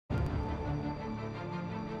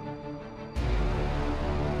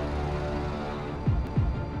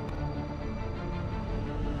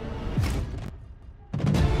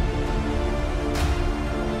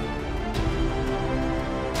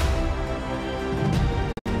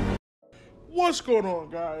What's going on,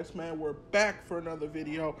 guys? Man, we're back for another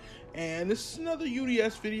video, and this is another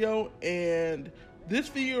UDS video, and this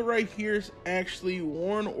video right here is actually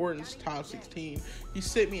Warren Ortin's top 16. He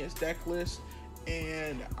sent me his deck list,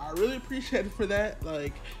 and I really appreciate it for that.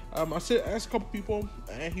 Like, I asked a couple people,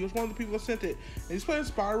 and he was one of the people that sent it. And he's playing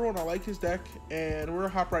Spyral, and I like his deck, and we're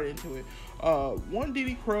gonna hop right into it. 1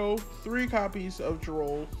 DD Crow, 3 copies of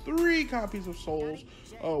Droll, 3 copies of Souls,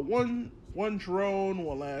 one Drone,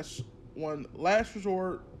 one Last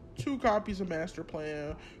Resort, 2 copies of Master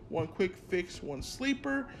Plan, 1 Quick Fix, 1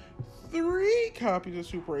 Sleeper, 3 copies of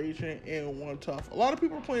Super Agent, and 1 Tough. A lot of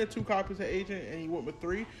people are playing 2 copies of Agent, and he went with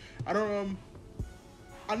 3. I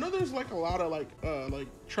know there's like a lot of like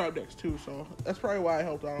tribe decks too, so that's probably why I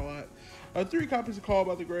helped out a lot. 3 copies of Call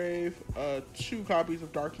by the Grave, 2 copies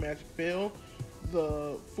of Dark Magic Veil,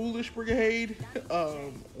 the Foolish Brigade,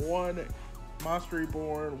 1 Monster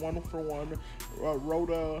Reborn, 1-for-1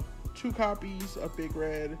 Rhoda, 2 copies of Big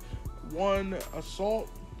Red, 1 Assault,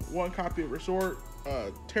 1 copy of Resort,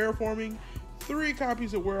 Terraforming, 3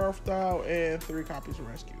 copies of Wear Off Dial, and 3 copies of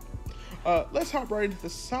Rescue. Let's hop right into the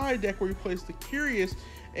side deck where he plays the Curious,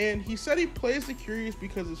 and he said he plays the Curious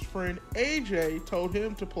because his friend AJ told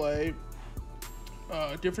him to play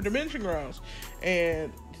Different Dimension Grounds,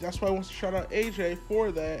 and that's why I want to shout out AJ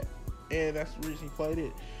for that, and that's the reason he played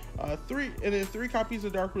it. 3 copies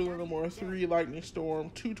of Dark Ruler No More, 3 Lightning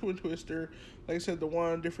Storm, 2 Twin Twister, like I said, the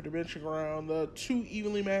 1 Different Dimension Ground, the 2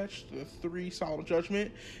 Evenly Matched, the 3 Solemn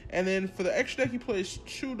Judgment, and then for the extra deck he plays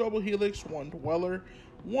 2 Double Helix, 1 Dweller,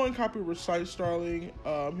 1 copy of Recite Starling.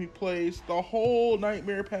 He plays the whole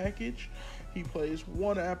Nightmare package. He plays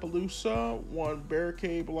 1 Appaloosa, 1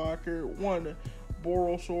 Barricade Blocker, 1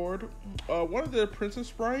 Boral Sword, 1 of the Princess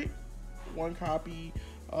Sprite, 1 copy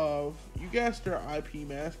of, you guessed her, IP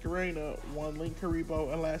Masquerena, 1 Link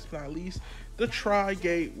Karibo, and last but not least, the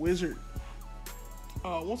Tri-Gate Wizard.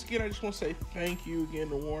 Once again, I just want to say thank you again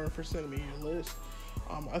to Warren for sending me your list.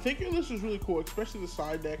 I think your list is really cool, especially the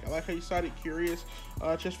side deck. I like how you sided Curious,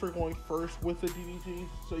 just for going first with the DDG,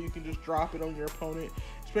 so you can just drop it on your opponent,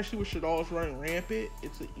 especially with Shadal's running rampant.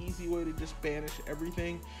 It's an easy way to just banish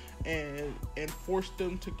everything and force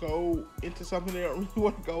them to go into something they don't really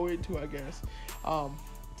want to go into, I guess.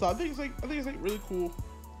 So I think it's like really cool,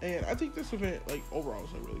 and I think this event, like, overall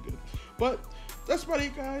is like really good. But that's about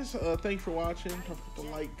it, guys. Thank you for watching. Don't forget to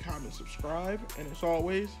like, comment, subscribe, and as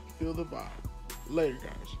always, feel the vibe. Later,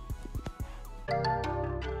 guys.